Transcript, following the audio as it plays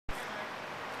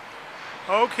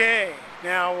Okay,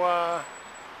 now,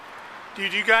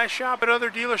 did you guys shop at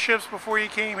other dealerships before you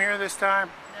came here this time?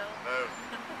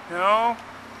 No. No?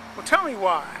 Well, tell me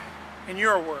why, in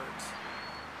your words.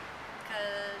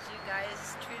 Because you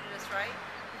guys treated us right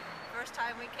first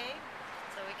time we came,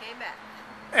 so we came back.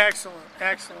 Excellent,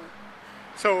 excellent.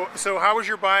 So how was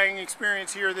your buying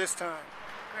experience here this time?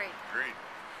 Great. Great.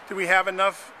 Do we have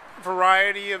enough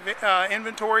variety of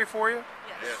inventory for you?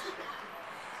 Yes.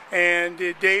 And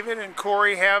did David and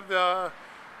Corey have the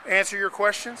answer your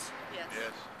questions? Yes.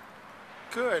 Yes.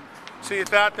 Good. So you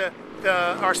thought that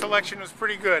our selection was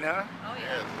pretty good, huh? Oh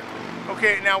yeah. Yes.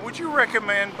 Okay, now would you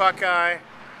recommend Buckeye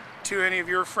to any of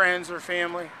your friends or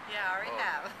family? Yeah, I already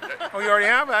have. Oh, you already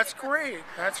have? That's great.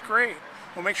 That's great.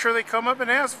 Well, make sure they come up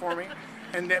and ask for me,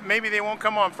 and that maybe they won't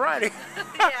come on Friday.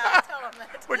 Yeah, I'll tell them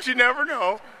that. But you never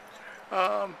know.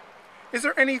 Is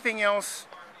there anything else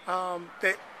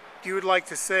that you would like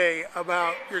to say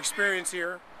about your experience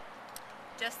here?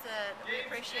 Just that we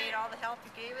appreciate all the help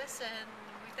you gave us, and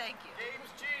we thank you.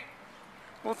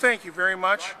 Well, thank you very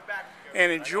much,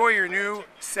 and enjoy your new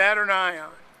Saturn Ion.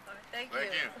 Thank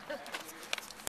Thank you. you.